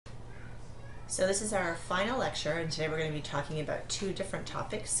So this is our final lecture, and today we're going to be talking about two different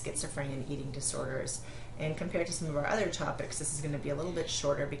topics, schizophrenia and eating disorders. And compared to some of our other topics, this is going to be a little bit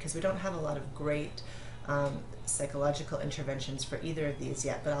shorter because we don't have a lot of great psychological interventions for either of these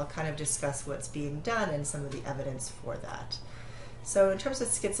yet, but I'll kind of discuss what's being done and some of the evidence for that. So in terms of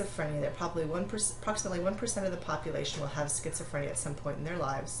schizophrenia, that probably approximately 1% of the population will have schizophrenia at some point in their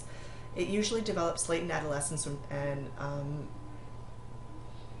lives. It usually develops late in adolescence and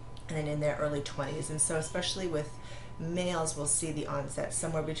in their early 20s. And so especially with males, we'll see the onset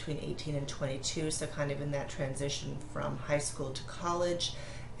somewhere between 18 and 22, so kind of in that transition from high school to college,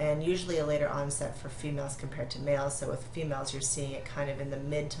 and usually a later onset for females compared to males. So with females, you're seeing it kind of in the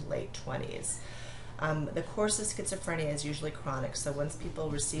mid to late 20s. The course of schizophrenia is usually chronic, so once people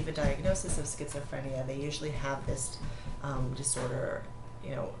receive a diagnosis of schizophrenia, they usually have this disorder,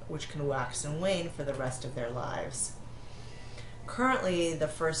 which can wax and wane for the rest of their lives. Currently, the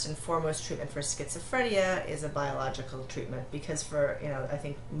first and foremost treatment for schizophrenia is a biological treatment because I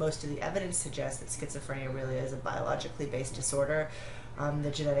think most of the evidence suggests that schizophrenia really is a biologically based disorder.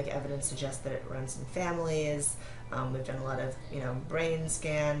 The genetic evidence suggests that it runs in families. We've done a lot of, brain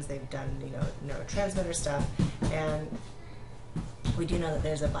scans. They've done, neurotransmitter stuff, and we do know that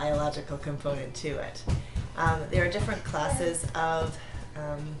there's a biological component to it. There are different classes of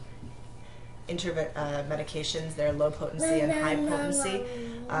medications. There are low potency and high potency.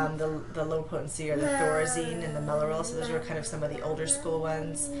 The low potency are the Thorazine and the Mellaril, so those are kind of some of the older school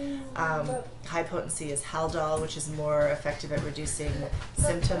ones. High potency is Haldol, which is more effective at reducing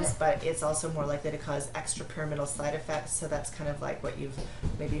symptoms, but it's also more likely to cause extrapyramidal side effects, so that's kind of like what you've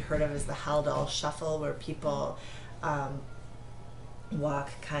maybe heard of as the Haldol shuffle, where people walk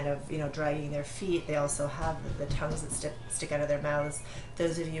kind of, dragging their feet. They also have the tongues that stick out of their mouths.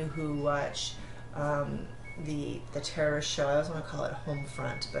 Those of you who watch the terrorist show, I always want to call it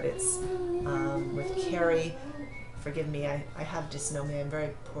Homefront, but it's with Carrie. Forgive me, I have dysnomia. I'm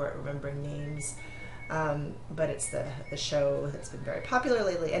very poor at remembering names. But it's the show that's been very popular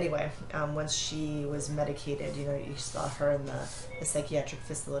lately. Anyway, once she was medicated, you saw her in the psychiatric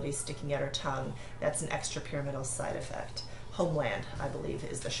facility sticking out her tongue. That's an extrapyramidal side effect. Homeland, I believe,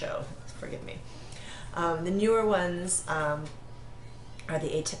 is the show. Forgive me. The newer ones are the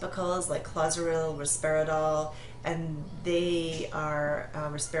atypicals like Clozaril, Risperidol, and they are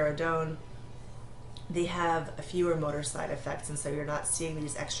risperidone. They have fewer motor side effects, and so you're not seeing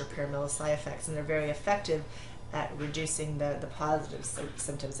these extrapyramidal side effects, and they're very effective at reducing the positive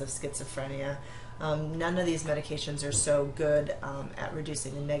symptoms of schizophrenia. None of these medications are so good at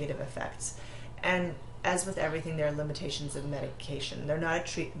reducing the negative effects. And as with everything, there are limitations of medication. They're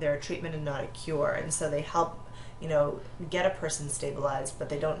a treatment and not a cure, and so they help, get a person stabilized, but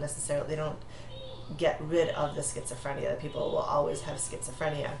they don't get rid of the schizophrenia. The people will always have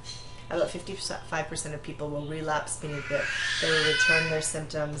schizophrenia. About 55% of people will relapse, meaning that they will return their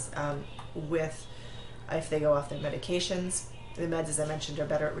symptoms if they go off their medications. The meds, as I mentioned, are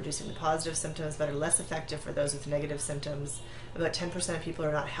better at reducing the positive symptoms, but are less effective for those with negative symptoms. About 10% of people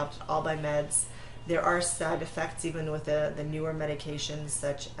are not helped at all by meds. There are side effects even with the newer medications,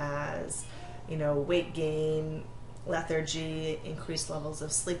 such as weight gain, lethargy, increased levels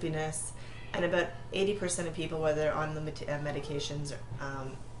of sleepiness, and about 80% of people, whether they're on the medications,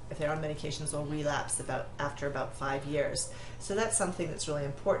 if they're on medications, will relapse after about 5 years. So that's something that's really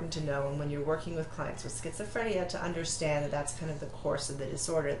important to know, and when you're working with clients with schizophrenia, to understand that that's kind of the course of the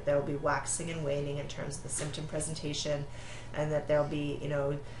disorder. There will be waxing and waning in terms of the symptom presentation, and that there'll be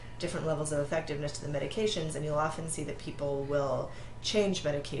different levels of effectiveness to the medications, and you'll often see that people will change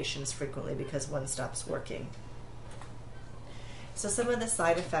medications frequently because one stops working. So some of the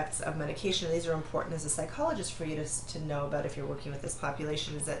side effects of medication, and these are important as a psychologist for you to know about if you're working with this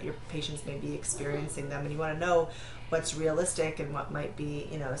population, is that your patients may be experiencing them, and you want to know what's realistic and what might be,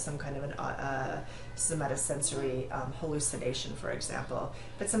 some kind of a somatosensory hallucination, for example.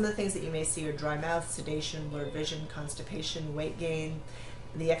 But some of the things that you may see are dry mouth, sedation, blurred vision, constipation, weight gain,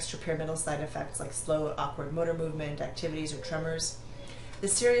 the extrapyramidal side effects like slow, awkward motor movement, activities, or tremors. The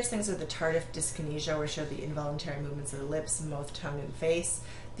serious things are the tardive dyskinesia, where you show the involuntary movements of the lips, mouth, tongue, and face.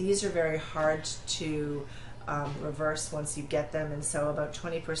 These are very hard to reverse once you get them, and so about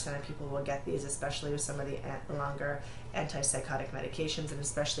 20% of people will get these, especially with some of the longer antipsychotic medications, and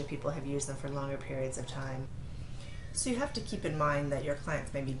especially people have used them for longer periods of time. So you have to keep in mind that your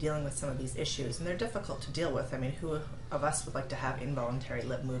clients may be dealing with some of these issues, and they're difficult to deal with. I mean, who of us would like to have involuntary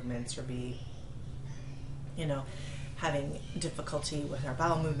lip movements or be, having difficulty with our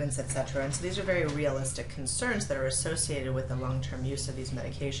bowel movements, etc. And so these are very realistic concerns that are associated with the long-term use of these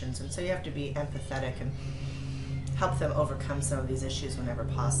medications. And so you have to be empathetic and help them overcome some of these issues whenever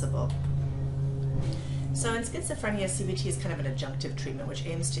possible. So in schizophrenia, CBT is kind of an adjunctive treatment which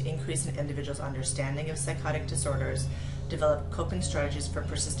aims to increase an individual's understanding of psychotic disorders, develop coping strategies for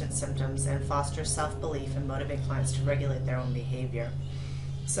persistent symptoms, and foster self-belief and motivate clients to regulate their own behavior.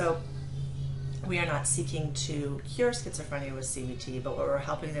 So we are not seeking to cure schizophrenia with CBT, but what we're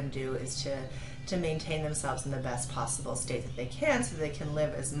helping them do is to maintain themselves in the best possible state that they can, so they can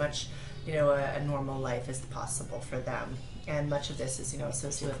live as much, a normal life as possible for them. And much of this is,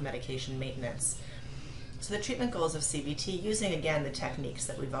 associated with medication maintenance. So the treatment goals of CBT, using again the techniques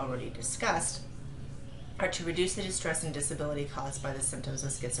that we've already discussed, are to reduce the distress and disability caused by the symptoms of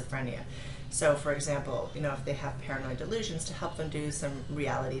schizophrenia. So for example, if they have paranoid delusions, to help them do some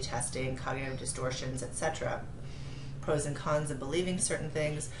reality testing, cognitive distortions, etc. Pros and cons of believing certain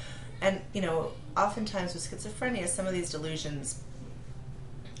things. And oftentimes with schizophrenia, some of these delusions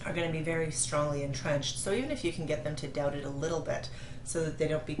are going to be very strongly entrenched. So even if you can get them to doubt it a little bit so that they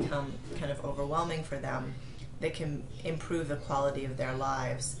don't become kind of overwhelming for them, they can improve the quality of their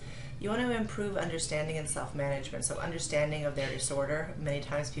lives. You want to improve understanding and self-management. So understanding of their disorder. Many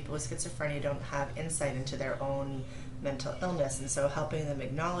times people with schizophrenia don't have insight into their own mental illness, and so helping them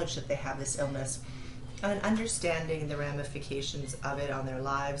acknowledge that they have this illness and understanding the ramifications of it on their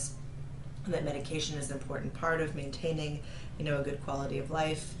lives, and that medication is an important part of maintaining a good quality of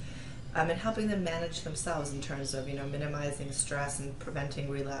life, and helping them manage themselves in terms of minimizing stress and preventing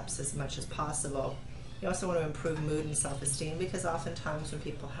relapse as much as possible. You also want to improve mood and self-esteem, because oftentimes when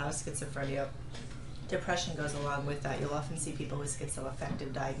people have schizophrenia, depression goes along with that. You'll often see people with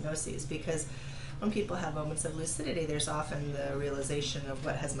schizoaffective diagnoses, because when people have moments of lucidity, there's often the realization of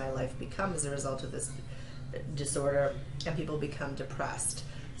what has my life become as a result of this disorder, and people become depressed.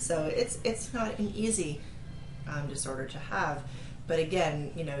 So it's not an easy disorder to have, but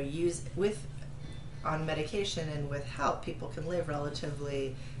again, on medication and with help, people can live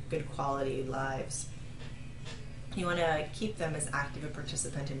relatively good quality lives. You want to keep them as active a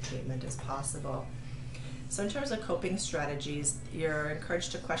participant in treatment as possible. So in terms of coping strategies, you're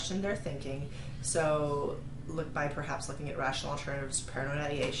encouraged to question their thinking. So look by perhaps looking at rational alternatives to paranoid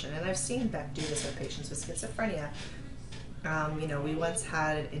ideation. And I've seen Beck do this with patients with schizophrenia. We once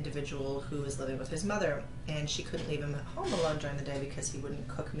had an individual who was living with his mother, and she couldn't leave him at home alone during the day because he wouldn't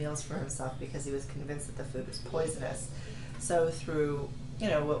cook meals for himself because he was convinced that the food was poisonous. So through,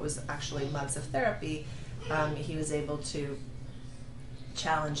 what was actually months of therapy, he was able to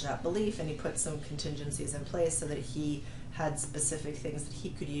challenge that belief, and he put some contingencies in place so that he had specific things that he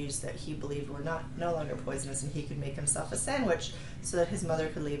could use that he believed were no longer poisonous, and he could make himself a sandwich so that his mother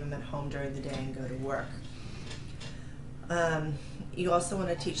could leave him at home during the day and go to work. You also want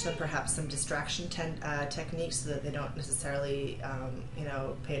to teach them perhaps some distraction techniques so that they don't necessarily,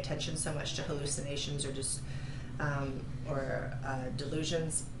 pay attention so much to hallucinations or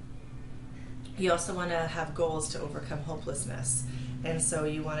delusions. You also want to have goals to overcome hopelessness. And so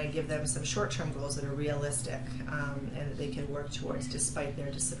you want to give them some short-term goals that are realistic and that they can work towards despite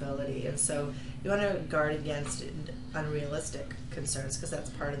their disability. And so you want to guard against unrealistic concerns, because that's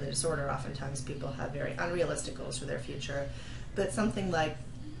part of the disorder. Oftentimes people have very unrealistic goals for their future. But something like,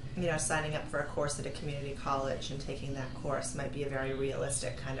 signing up for a course at a community college and taking that course might be a very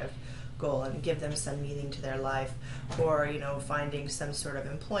realistic kind of goal, and give them some meaning to their life, or finding some sort of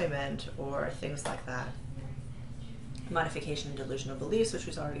employment or things like that. Modification of delusional beliefs, which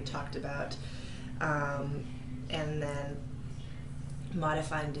we've already talked about, and then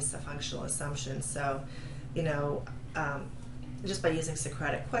modifying dysfunctional assumptions. So, just by using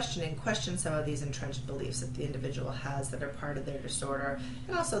Socratic questioning, question some of these entrenched beliefs that the individual has that are part of their disorder,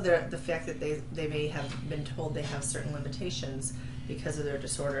 and also the fact that they may have been told they have certain limitations because of their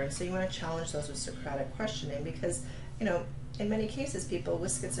disorder. And so you want to challenge those with Socratic questioning, because, in many cases, people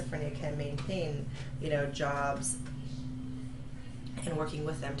with schizophrenia can maintain, jobs, and working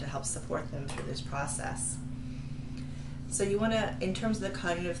with them to help support them through this process. So you want to, in terms of the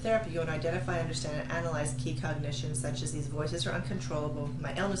cognitive therapy, you want to identify, understand, and analyze key cognitions such as these voices are uncontrollable,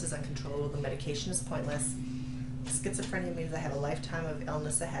 my illness is uncontrollable, the medication is pointless, schizophrenia means I have a lifetime of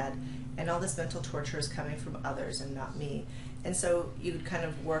illness ahead, and all this mental torture is coming from others and not me. And so you would kind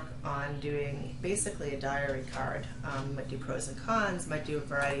of work on doing basically a diary card. Might do pros and cons, might do a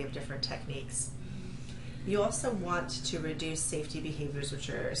variety of different techniques. You also want to reduce safety behaviors,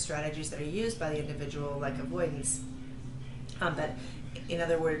 which are strategies that are used by the individual, like avoidance. But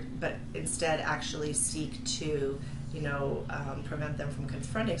instead actually seek to, prevent them from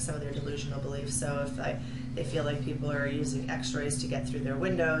confronting some of their delusional beliefs. So if they feel like people are using X-rays to get through their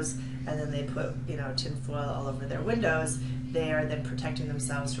windows, and then they put, tinfoil all over their windows, they are then protecting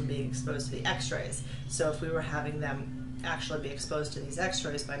themselves from being exposed to the X-rays. So if we were having them actually be exposed to these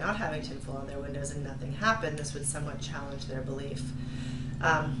x-rays by not having tinfoil on their windows and nothing happened, this would somewhat challenge their belief.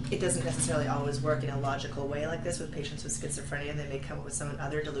 It doesn't necessarily always work in a logical way like this with patients with schizophrenia. They may come up with some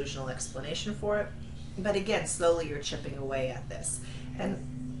other delusional explanation for it. But again, slowly you're chipping away at this. And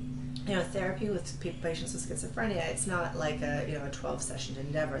therapy with patients with schizophrenia, it's not like a 12-session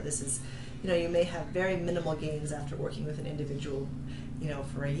endeavor. This is, you may have very minimal gains after working with an individual,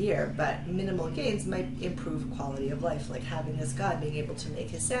 for a year, but minimal gains might improve quality of life, like having this guy being able to make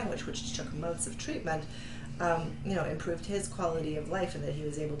his sandwich, which took months of treatment, improved his quality of life, and that he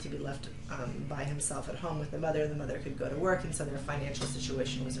was able to be left by himself at home with the mother, and the mother could go to work, and so their financial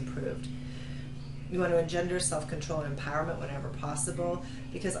situation was improved. You want to engender self-control and empowerment whenever possible,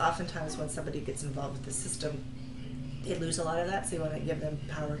 because oftentimes when somebody gets involved with the system, they lose a lot of that, so you want to give them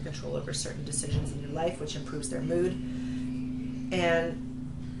power and control over certain decisions in your life, which improves their mood. And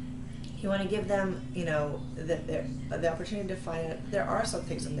you want to give them, the opportunity to find out there are some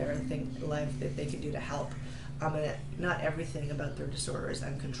things in their life that they can do to help. And not everything about their disorder is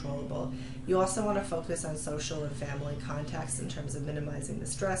uncontrollable. You also want to focus on social and family contacts in terms of minimizing the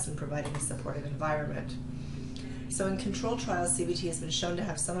stress and providing a supportive environment. So in controlled trials, CBT has been shown to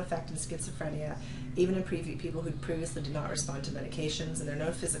have some effect in schizophrenia, even in people who previously did not respond to medications, and there are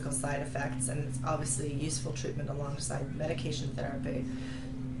no physical side effects, and it's obviously a useful treatment alongside medication therapy.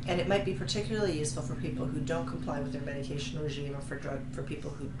 And it might be particularly useful for people who don't comply with their medication regime, or for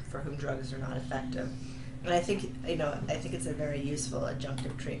people for whom drugs are not effective. And I think it's a very useful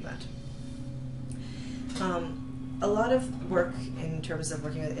adjunctive treatment. A lot of work in terms of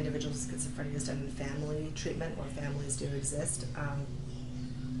working with individuals with schizophrenia is done in family treatment, where families do exist.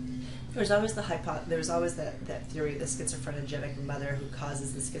 There's always that theory of the schizophrenic mother who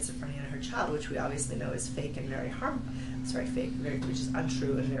causes the schizophrenia in her child, which we obviously know is fake and which is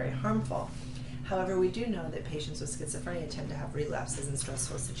untrue and very harmful. However, we do know that patients with schizophrenia tend to have relapses in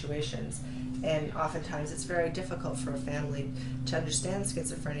stressful situations, and oftentimes it's very difficult for a family to understand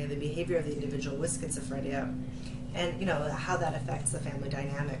schizophrenia, the behavior of the individual with schizophrenia, and how that affects the family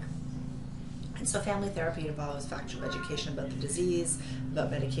dynamic. And so family therapy involves factual education about the disease,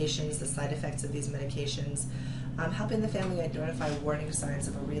 about medications, the side effects of these medications, helping the family identify warning signs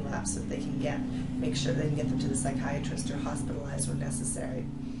of a relapse so that they can make sure they can get them to the psychiatrist or hospitalized when necessary.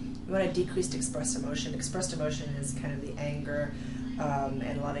 We want to decrease expressed emotion. Expressed emotion is kind of the anger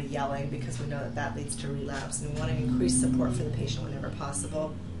and a lot of yelling, because we know that leads to relapse. And we want to increase support for the patient whenever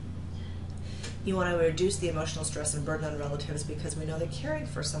possible. You want to reduce the emotional stress and burden on relatives, because we know that caring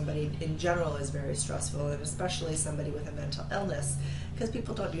for somebody in general is very stressful, and especially somebody with a mental illness, because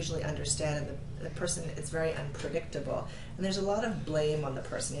people don't usually understand, and the person is very unpredictable. And there's a lot of blame on the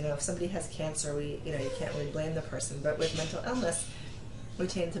person. If somebody has cancer, you can't really blame the person, but with mental illness, we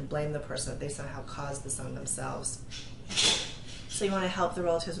tend to blame the person that they somehow caused this on themselves. So you want to help the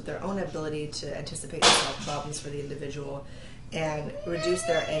relatives with their own ability to anticipate and solve problems for the individual, and reduce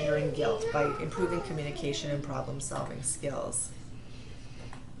their anger and guilt by improving communication and problem-solving skills.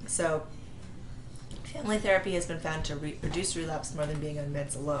 So family therapy has been found to reduce relapse more than being on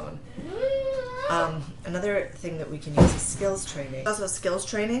meds alone. Another thing that we can use is skills training. Also skills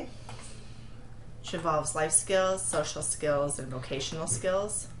training, which involves life skills, social skills, and vocational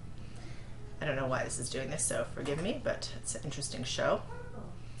skills. I don't know why this is doing this, so forgive me, but it's an interesting show.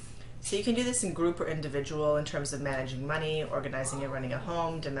 So you can do this in group or individual in terms of managing money, organizing and running a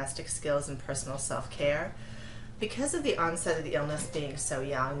home, domestic skills, and personal self-care. Because of the onset of the illness being so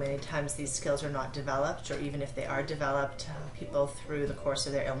young, many times these skills are not developed, or even if they are developed, people through the course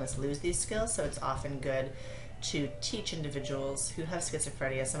of their illness lose these skills, so it's often good to teach individuals who have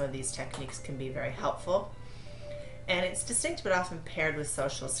schizophrenia. Some of these techniques can be very helpful. And it's distinct but often paired with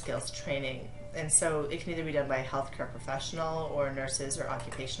social skills training. And so it can either be done by a healthcare professional or nurses or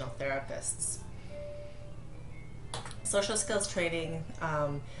occupational therapists. Social skills training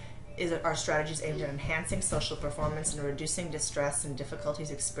are strategies aimed at enhancing social performance and reducing distress and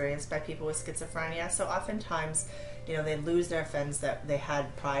difficulties experienced by people with schizophrenia. So oftentimes, they lose their friends that they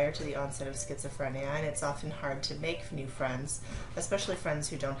had prior to the onset of schizophrenia, and it's often hard to make new friends, especially friends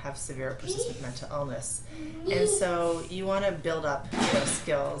who don't have severe or persistent mental illness. And so you want to build up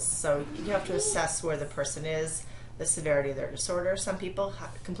skills. So you have to assess where the person is, the severity of their disorder. Some people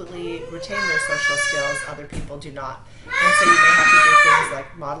completely retain their social skills, other people do not. And so you may have to do things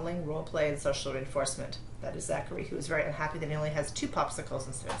like modeling, role play, and social reinforcement. That is Zachary, who is very unhappy that he only has 2 popsicles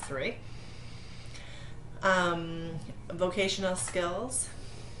instead of 3. Vocational skills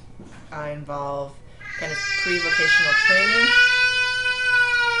involve kind of pre-vocational training.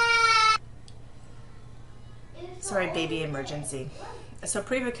 Sorry, baby emergency. So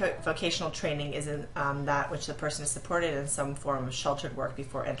pre-vocational training is that which the person is supported in some form of sheltered work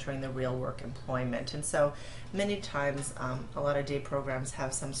before entering the real work employment. And so many times a lot of day programs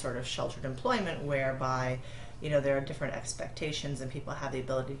have some sort of sheltered employment whereby there are different expectations and people have the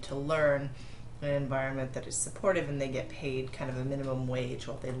ability to learn in an environment that is supportive and they get paid kind of a minimum wage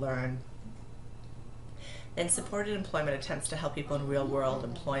while they learn. And supported employment attempts to help people in real-world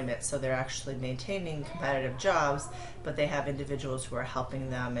employment, so they're actually maintaining competitive jobs, but they have individuals who are helping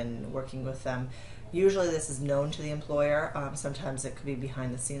them and working with them. Usually this is known to the employer. Sometimes it could be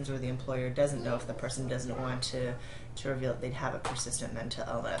behind the scenes where the employer doesn't know if the person doesn't want to reveal that they'd have a persistent mental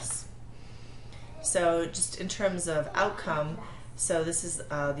illness. So just in terms of outcome, so this is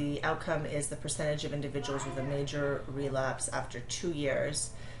the outcome is the percentage of individuals with a major relapse after 2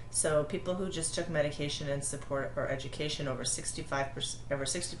 years. So people who just took medication and support or education, over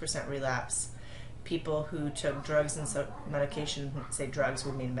 60% relapse. People who took drugs and medication, say drugs,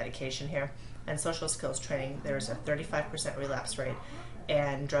 we mean medication here, and social skills training, there's a 35% relapse rate.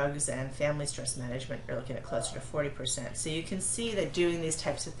 And drugs and family stress management, you're looking at closer to 40%. So you can see that doing these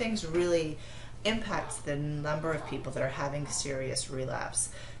types of things really impacts the number of people that are having serious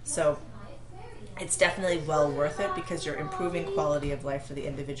relapse. So it's definitely well worth it because you're improving quality of life for the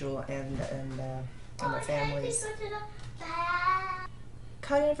individual and their families.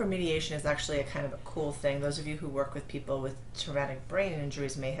 Cognitive remediation is actually a kind of a cool thing. Those of you who work with people with traumatic brain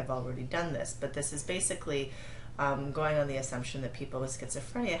injuries may have already done this, but this is basically going on the assumption that people with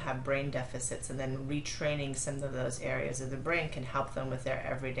schizophrenia have brain deficits, and then retraining some of those areas of the brain can help them with their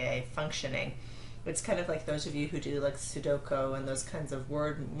everyday functioning. It's kind of like those of you who do like Sudoku and those kinds of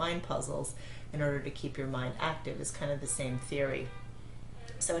word mind puzzles in order to keep your mind active. Is kind of the same theory.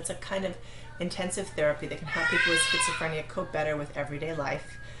 So it's a kind of intensive therapy that can help people with schizophrenia cope better with everyday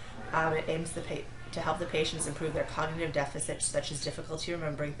life. It aims to help the patients improve their cognitive deficits, such as difficulty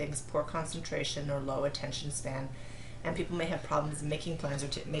remembering things, poor concentration, or low attention span. And people may have problems making plans or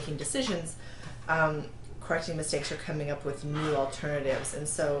making decisions, correcting mistakes, or coming up with new alternatives. And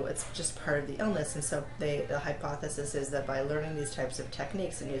so it's just part of the illness. And so the hypothesis is that by learning these types of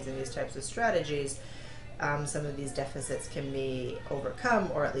techniques and using these types of strategies, some of these deficits can be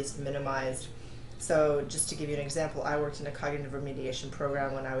overcome or at least minimized. So just to give you an example, I worked in a cognitive remediation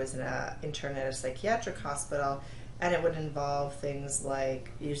program when I was an intern at a psychiatric hospital, and it would involve things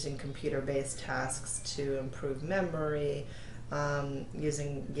like using computer-based tasks to improve memory,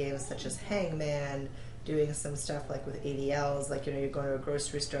 using games such as Hangman, doing some stuff like with ADLs, like you're going to a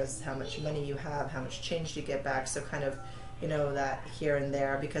grocery store, this is how much money you have, how much change do you get back, so kind of that here and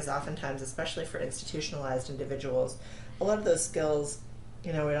there, because oftentimes, especially for institutionalized individuals, a lot of those skills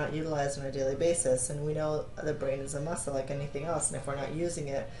we're not utilized on a daily basis, and we know the brain is a muscle like anything else, and if we're not using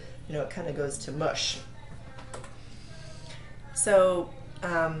it, it kind of goes to mush. So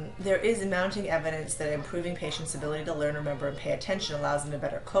there is mounting evidence that improving patients' ability to learn, remember, and pay attention allows them to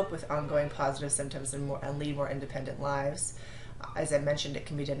better cope with ongoing positive symptoms and lead more independent lives. As I mentioned, it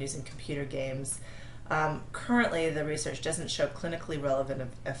can be done using computer games. Currently, the research doesn't show clinically relevant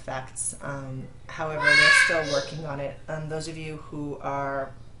effects. However, they're still working on it. Those of you who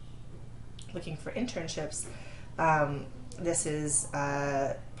are looking for internships, this is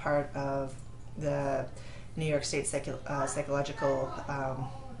part of the New York State the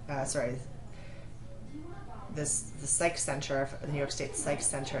Psych Center, the New York State Psych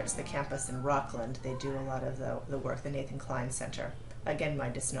Center. It's the campus in Rockland. They do a lot of the work, the Nathan Klein Center. Again, my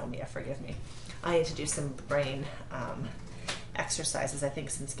dysnomia, forgive me. I need to do some brain exercises, I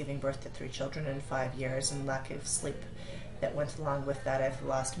think, since giving birth to 3 children in 5 years, and lack of sleep that went along with that. I've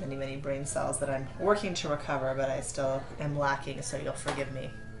lost many, many brain cells that I'm working to recover, but I still am lacking, so you'll forgive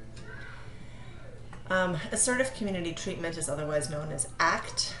me. Assertive community treatment is otherwise known as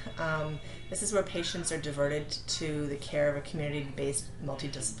ACT. This is where patients are diverted to the care of a community-based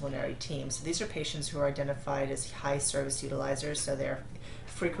multidisciplinary team. So these are patients who are identified as high service utilizers, so they're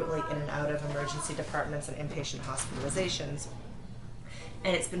frequently in and out of emergency departments and inpatient hospitalizations.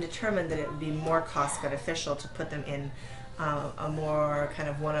 And it's been determined that it would be more cost beneficial to put them in a more kind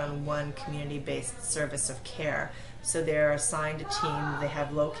of one-on-one community-based service of care. So they're assigned a team, they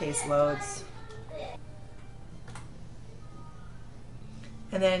have low case loads.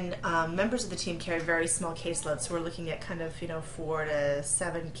 And then members of the team carry very small caseloads, so we're looking at kind of 4 to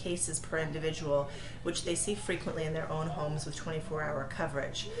 7 cases per individual, which they see frequently in their own homes with 24-hour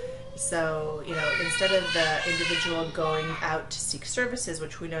coverage. So instead of the individual going out to seek services,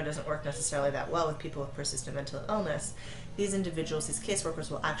 which we know doesn't work necessarily that well with people with persistent mental illness, these individuals, these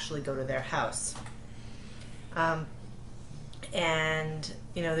caseworkers, will actually go to their house. And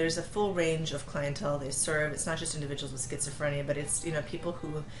there's a full range of clientele they serve. It's not just individuals with schizophrenia, but it's people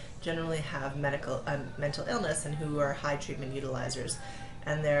who generally have mental illness and who are high treatment utilizers,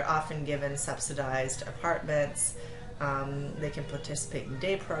 and they're often given subsidized apartments. They can participate in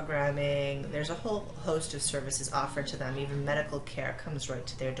day programming. There's a whole host of services offered to them. Even medical care comes right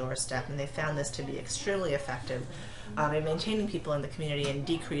to their doorstep, and they found this to be extremely effective in maintaining people in the community and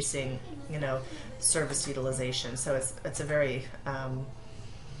decreasing, service utilization. So it's a very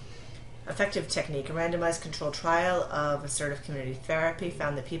effective technique. A randomized controlled trial of assertive community therapy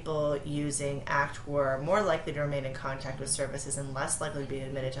found that people using ACT were more likely to remain in contact with services and less likely to be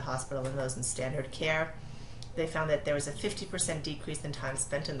admitted to hospital than those in standard care. They found that there was a 50% decrease in time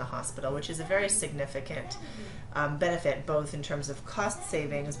spent in the hospital, which is a very significant benefit, both in terms of cost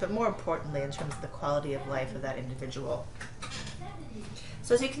savings, but more importantly in terms of the quality of life of that individual.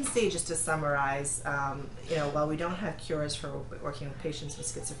 So as you can see, just to summarize, while we don't have cures for working with patients with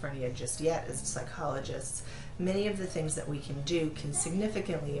schizophrenia just yet as psychologists, many of the things that we can do can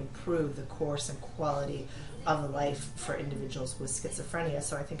significantly improve the course and quality of the life for individuals with schizophrenia.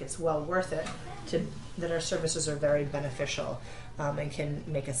 So I think it's well worth it that our services are very beneficial and can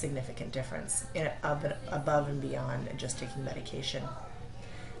make a significant difference above and beyond just taking medication.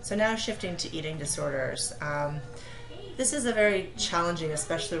 So now shifting to eating disorders. This is a very challenging,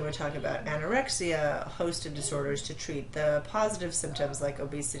 especially when we talk about anorexia, host of disorders to treat. The positive symptoms like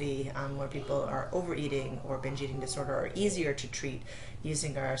obesity, where people are overeating, or binge eating disorder, are easier to treat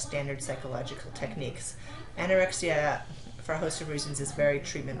using our standard psychological techniques. Anorexia, for a host of reasons, is very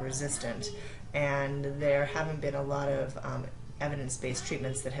treatment resistant, and there haven't been a lot of evidence-based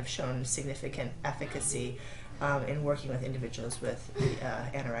treatments that have shown significant efficacy in working with individuals with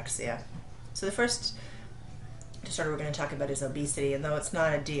anorexia. So the first disorder we're going to talk about is obesity, and though it's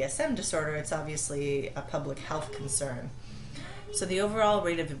not a DSM disorder, it's obviously a public health concern. So the overall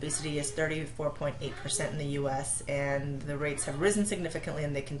rate of obesity is 34.8% in the U.S., and the rates have risen significantly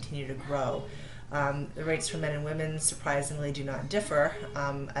and they continue to grow. The rates for men and women surprisingly do not differ,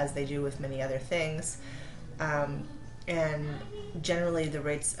 as they do with many other things. And generally the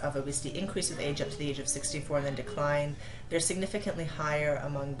rates of obesity increase with age up to the age of 64 and then decline. They're significantly higher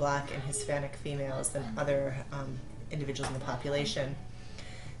among Black and Hispanic females than other individuals in the population.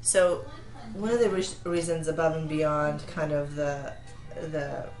 So one of the reasons above and beyond kind of the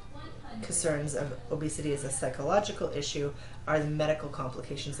concerns of obesity as a psychological issue are the medical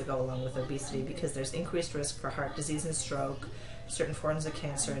complications that go along with obesity, because there's increased risk for heart disease and stroke, certain forms of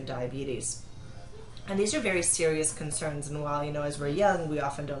cancer, and diabetes. And these are very serious concerns, and while, as we're young, we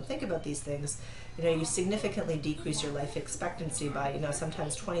often don't think about these things, you significantly decrease your life expectancy by,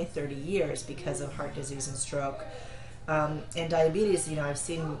 sometimes 20, 30 years because of heart disease and stroke. And diabetes, I've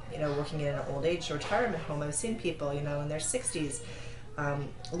seen, working in an old age retirement home, I've seen people, in their 60s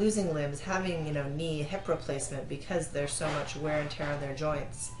losing limbs, having, knee, hip replacement because there's so much wear and tear on their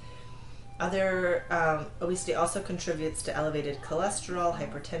joints. Obesity also contributes to elevated cholesterol,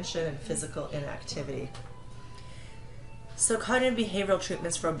 hypertension, and physical inactivity. So cognitive behavioral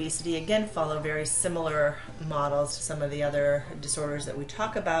treatments for obesity again follow very similar models to some of the other disorders that we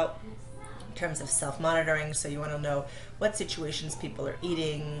talk about in terms of self-monitoring. So you want to know what situations people are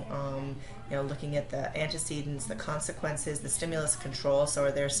eating, looking at the antecedents, the consequences, the stimulus control. So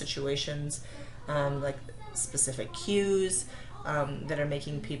are there situations like specific cues that are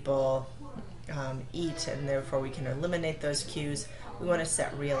making people eat, and therefore we can eliminate those cues. We want to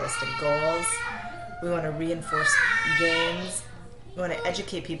set realistic goals. We want to reinforce gains. We want to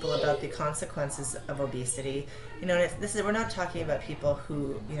educate people about the consequences of obesity. We're not talking about people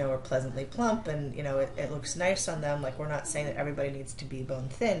who, are pleasantly plump and, it looks nice on them. Like, we're not saying that everybody needs to be bone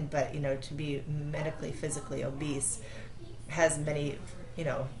thin, but, to be medically, physically obese has many,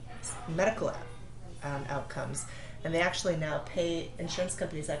 medical outcomes. And they actually now insurance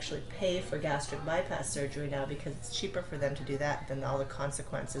companies actually pay for gastric bypass surgery now because it's cheaper for them to do that than all the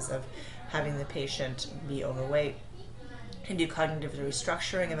consequences of having the patient be overweight. Can do cognitive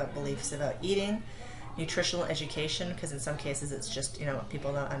restructuring about beliefs about eating, nutritional education, because in some cases it's just,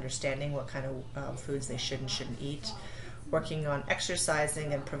 people not understanding what kind of foods they should and shouldn't eat. Working on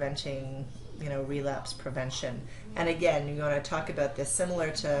exercising and preventing, relapse prevention. And again, you want to talk about this similar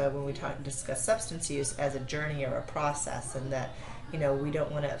to when we discuss substance use as a journey or a process, and that, we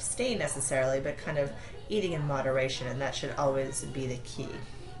don't want to abstain necessarily, but kind of eating in moderation, and that should always be the key.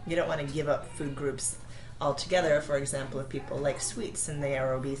 You don't want to give up food groups altogether. For example, if people like sweets and they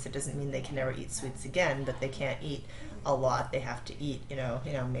are obese, it doesn't mean they can never eat sweets again, but they can't eat a lot. They have to eat,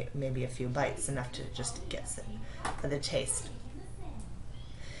 maybe a few bites, enough to just get the taste.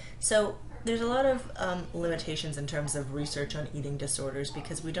 So There's a lot of limitations in terms of research on eating disorders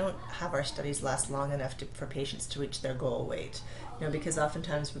because we don't have our studies last long enough for patients to reach their goal weight. Because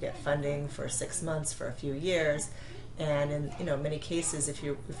oftentimes we get funding for 6 months, for a few years, and in many cases, if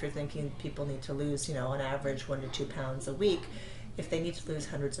you're thinking people need to lose on average 1 to 2 pounds a week, if they need to lose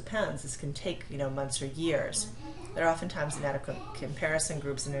hundreds of pounds, this can take months or years. There are oftentimes inadequate comparison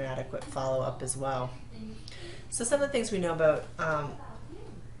groups and inadequate follow-up as well. So some of the things we know about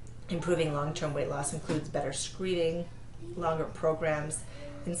improving long-term weight loss includes better screening, longer programs,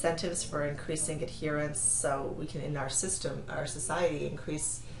 incentives for increasing adherence, so we can, in our system, our society,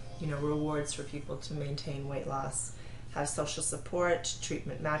 increase rewards for people to maintain weight loss, have social support,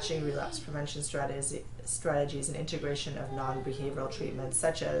 treatment matching, relapse prevention strategies, and integration of non-behavioral treatments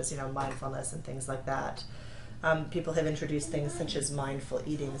such as mindfulness and things like that. People have introduced things such as mindful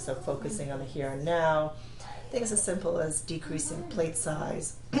eating, so focusing on the here and now. Things as simple as decreasing plate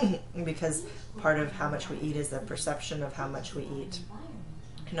size, because part of how much we eat is the perception of how much we eat.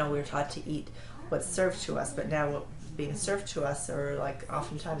 We're taught to eat what's served to us, but now what's being served to us are like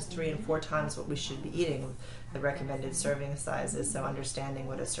oftentimes 3 and 4 times what we should be eating, the recommended serving sizes, so understanding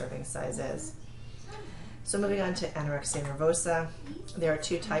what a serving size is. So moving on to anorexia nervosa, there are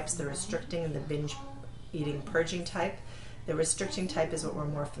 2 types, the restricting and the binge eating purging type. The restricting type is what we're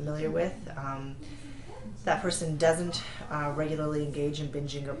more familiar with. That person doesn't regularly engage in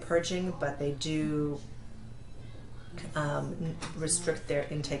binging or purging, but they do restrict their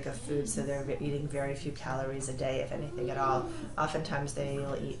intake of food, so they're eating very few calories a day, if anything at all. Oftentimes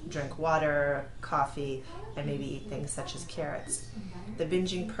they'll drink water, coffee, and maybe eat things such as carrots. The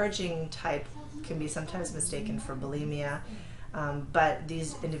binging purging type can be sometimes mistaken for bulimia, but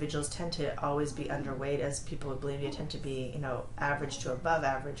these individuals tend to always be underweight, as people with bulimia tend to be average to above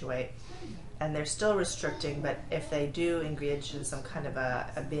average weight. And they're still restricting, but if they do engage in some kind of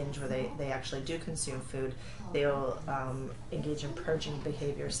a binge where they actually do consume food, they'll engage in purging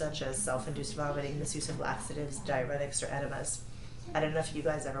behavior such as self-induced vomiting, misuse of laxatives, diuretics, or enemas. I don't know if you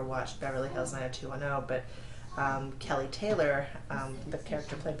guys ever watched Beverly Hills 90210, but Kelly Taylor, the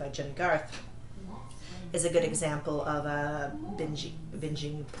character played by Jen Garth, is a good example of a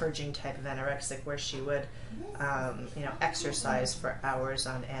binging, purging type of anorexic, where she would, exercise for hours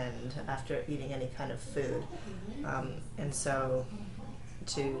on end after eating any kind of food, and so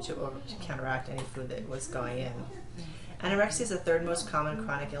to counteract any food that was going in. Anorexia is the 3rd most common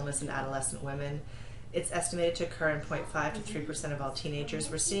chronic illness in adolescent women. It's estimated to occur in 0.5 to 3% of all teenagers.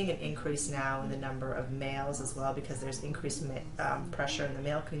 We're seeing an increase now in the number of males as well, because there's increased pressure in the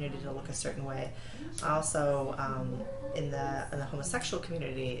male community to look a certain way. Also, in the homosexual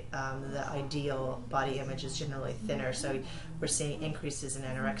community, the ideal body image is generally thinner, so we're seeing increases in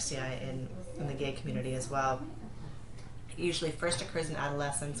anorexia in the gay community as well. It usually first occurs in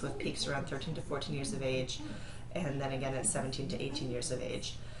adolescence, with peaks around 13 to 14 years of age, and then again at 17 to 18 years of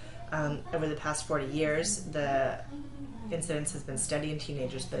age. Over the past 40 years, the incidence has been steady in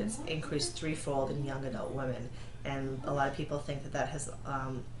teenagers, but it's increased 3-fold in young adult women. And a lot of people think that has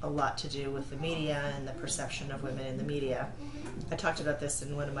a lot to do with the media and the perception of women in the media. I talked about this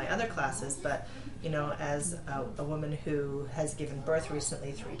in one of my other classes, but as a woman who has given birth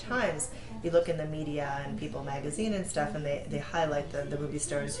recently 3 times, you look in the media and People magazine and stuff, and they highlight the movie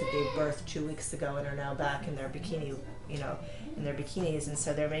stars who gave birth 2 weeks ago and are now back in their bikini, in their bikinis, and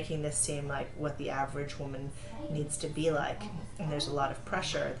so they're making this seem like what the average woman needs to be like, and there's a lot of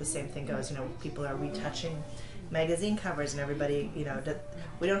pressure. The same thing goes, people are retouching magazine covers, and everybody,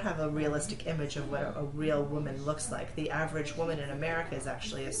 we don't have a realistic image of what a real woman looks like. The average woman in America is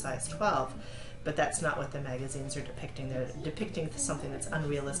actually a size 12, but that's not what the magazines are depicting. They're depicting something that's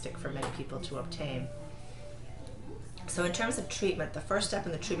unrealistic for many people to obtain. So in terms of treatment, the first step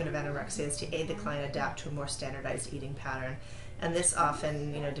in the treatment of anorexia is to aid the client adapt to a more standardized eating pattern. And this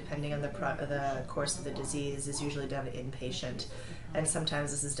often, depending on the course of the disease, is usually done inpatient. And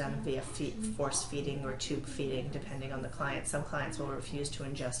sometimes this is done via force feeding or tube feeding, depending on the client. Some clients will refuse to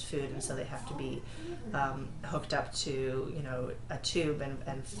ingest food, and so they have to be hooked up to, a tube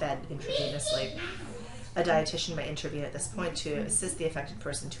and fed intravenously. A dietitian may intervene at this point to assist the affected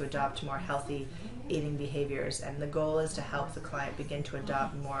person to adopt more healthy eating behaviors, and the goal is to help the client begin to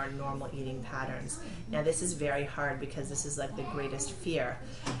adopt more normal eating patterns. Now this is very hard because this is like the greatest fear.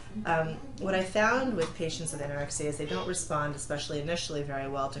 What I found with patients with anorexia is they don't respond, especially initially, very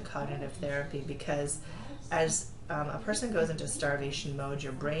well to cognitive therapy, because as a person goes into starvation mode,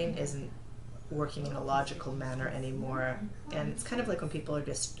 your brain isn't working in a logical manner anymore, and it's kind of like when people are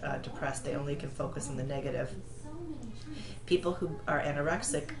just depressed, they only can focus on the negative. People who are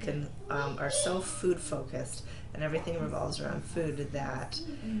anorexic are so food focused, and everything revolves around food, that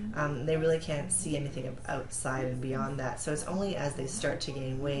they really can't see anything outside and beyond that. So it's only as they start to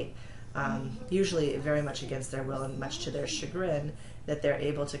gain weight, usually very much against their will and much to their chagrin, that they're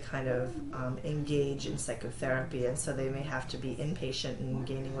able to kind of engage in psychotherapy, and so they may have to be inpatient and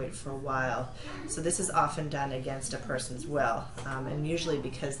gaining weight for a while. So this is often done against a person's will, and usually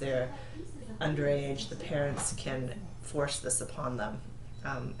because they're underage, the parents can force this upon them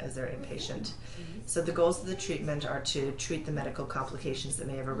as they're inpatient. So the goals of the treatment are to treat the medical complications that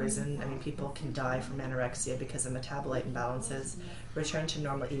may have arisen. I mean, people can die from anorexia because of metabolite imbalances, return to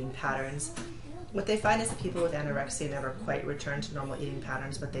normal eating patterns. What they find is that people with anorexia never quite return to normal eating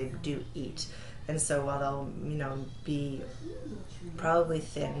patterns, but they do eat. And so while they'll, be probably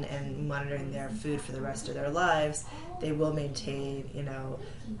thin and monitoring their food for the rest of their lives, they will maintain,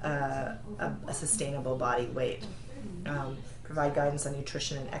 a sustainable body weight. Provide guidance on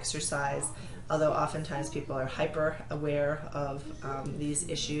nutrition and exercise, although oftentimes people are hyper aware of these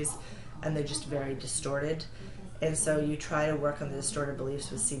issues, and they're just very distorted. And so you try to work on the distorted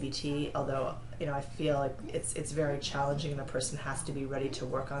beliefs with CBT, although I feel like it's very challenging, and a person has to be ready to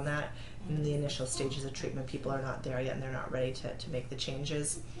work on that. In the initial stages of treatment, people are not there yet, and they're not ready to make the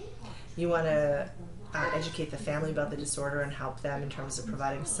changes. You want to educate the family about the disorder and help them in terms of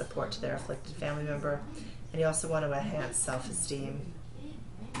providing support to their afflicted family member. And you also want to enhance self-esteem.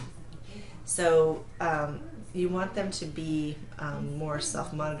 So you want them to be more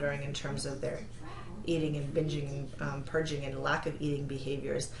self-monitoring in terms of their eating and binging and purging and lack of eating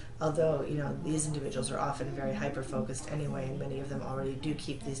behaviors, although these individuals are often very hyper-focused anyway, and many of them already do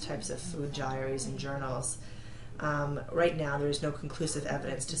keep these types of food diaries and journals. Right now there is no conclusive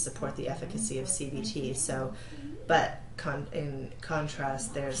evidence to support the efficacy of CBT, but in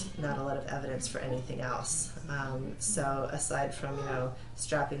contrast, there's not a lot of evidence for anything else. So aside from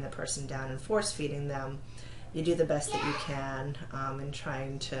strapping the person down and force feeding them, you do the best that you can in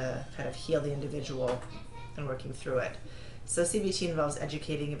trying to kind of heal the individual and working through it. So CBT involves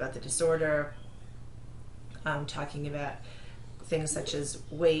educating about the disorder, talking about things such as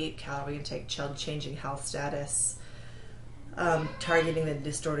weight, calorie intake, changing health status, targeting the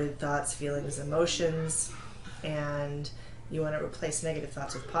distorted thoughts, feelings, emotions, and you want to replace negative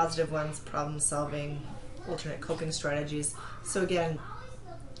thoughts with positive ones, problem solving, alternate coping strategies. So again,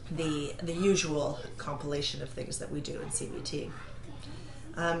 the usual compilation of things that we do in CBT.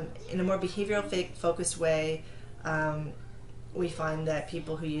 In a more behavioral focused way, we find that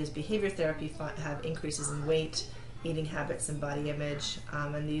people who use behavior therapy have increases in weight, eating habits, and body image,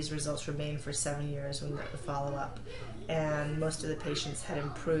 and these results remain for 7 years when the follow-up. And most of the patients had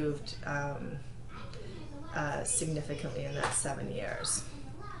improved significantly in that 7 years.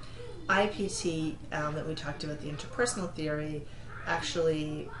 IPT that we talked about, the interpersonal theory,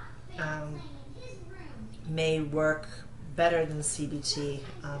 actually may work better than CBT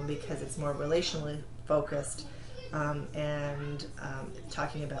because it's more relationally focused and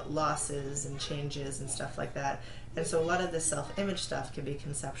talking about losses and changes and stuff like that. And so a lot of the self-image stuff can be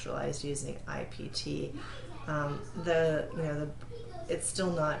conceptualized using IPT. It's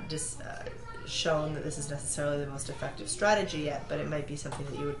still not shown that this is necessarily the most effective strategy yet, but it might be something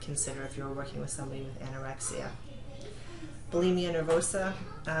that you would consider if you were working with somebody with anorexia. Bulimia nervosa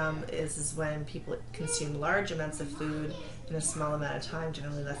is when people consume large amounts of food in a small amount of time,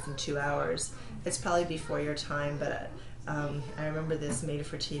 generally less than 2 hours. It's probably before your time, but I remember this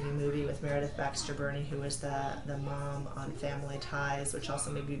made-for-TV movie with Meredith Baxter Birney, who was the mom on Family Ties, which also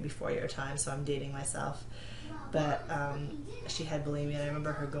may be before your time, so I'm dating myself. But she had bulimia, and I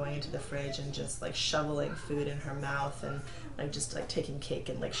remember her going into the fridge and just shoveling food in her mouth, and just taking cake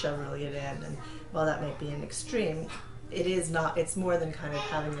and shoveling it in. And while that might be an extreme, it is not. It's more than kind of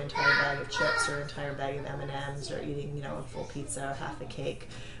having an entire bag of chips or an entire bag of M&Ms or eating a full pizza or half a cake,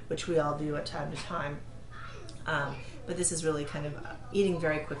 which we all do at time to time. But this is really kind of eating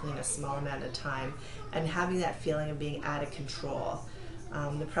very quickly in a small amount of time and having that feeling of being out of control.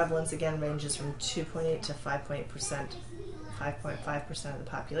 The prevalence again ranges from 2.8 to 5.5% of the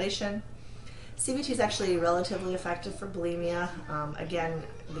population. CBT is actually relatively effective for bulimia. Again,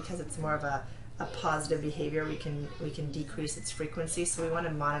 because it's more of a positive behavior, we can decrease its frequency. So we want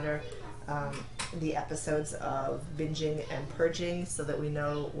to monitor the episodes of binging and purging so that we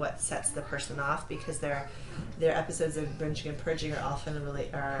know what sets the person off, because their episodes of binging and purging are often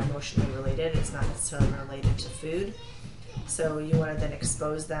are emotionally related. It's not necessarily related to food. So you want to then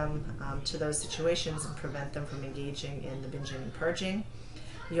expose them to those situations and prevent them from engaging in the binging and purging.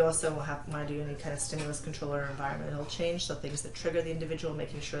 You also want to do any kind of stimulus control or environmental change, so things that trigger the individual,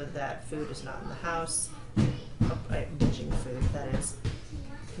 making sure that food is not in the house, binging food, that is.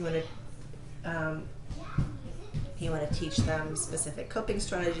 You want to teach them specific coping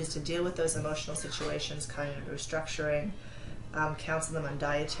strategies to deal with those emotional situations, cognitive restructuring, counsel them on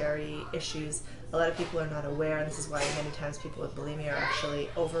dietary issues. A lot of people are not aware, and this is why many times people with bulimia are actually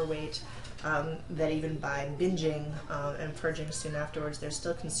overweight, that even by binging and purging soon afterwards, they're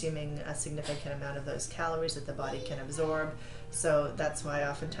still consuming a significant amount of those calories that the body can absorb. So that's why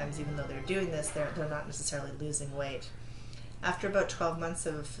oftentimes, even though they're doing this, they're not necessarily losing weight. After about 12 months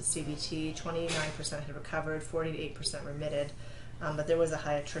of CBT, 29% had recovered, 48% remitted, but there was a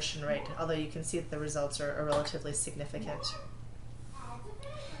high attrition rate, although you can see that the results are relatively significant.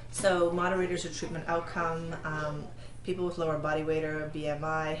 So moderators of treatment outcome, people with lower body weight or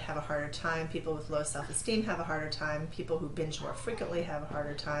BMI have a harder time, people with low self-esteem have a harder time, people who binge more frequently have a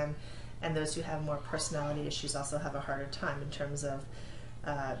harder time, and those who have more personality issues also have a harder time in terms of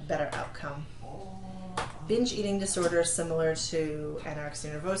better outcome. Binge eating disorder, similar to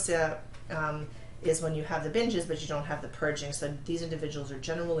anorexia nervosa, is when you have the binges but you don't have the purging. So these individuals are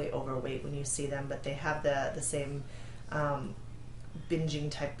generally overweight when you see them, but they have the same binging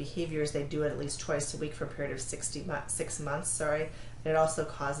type behaviors. They do it at least twice a week for a period of 6 months. It also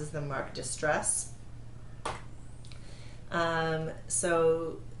causes them marked distress.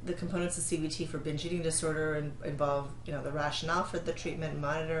 So the components of CBT for binge eating disorder involve, the rationale for the treatment,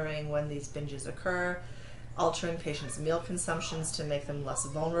 monitoring when these binges occur, altering patients' meal consumptions to make them less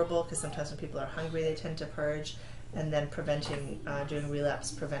vulnerable, because sometimes when people are hungry they tend to purge, and then doing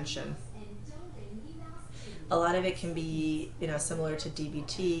relapse prevention. A lot of it can be, similar to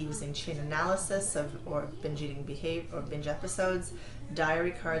DBT, using chain analysis or binge eating behavior or binge episodes,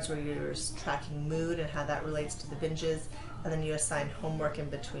 diary cards where you're tracking mood and how that relates to the binges, and then you assign homework in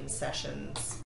between sessions.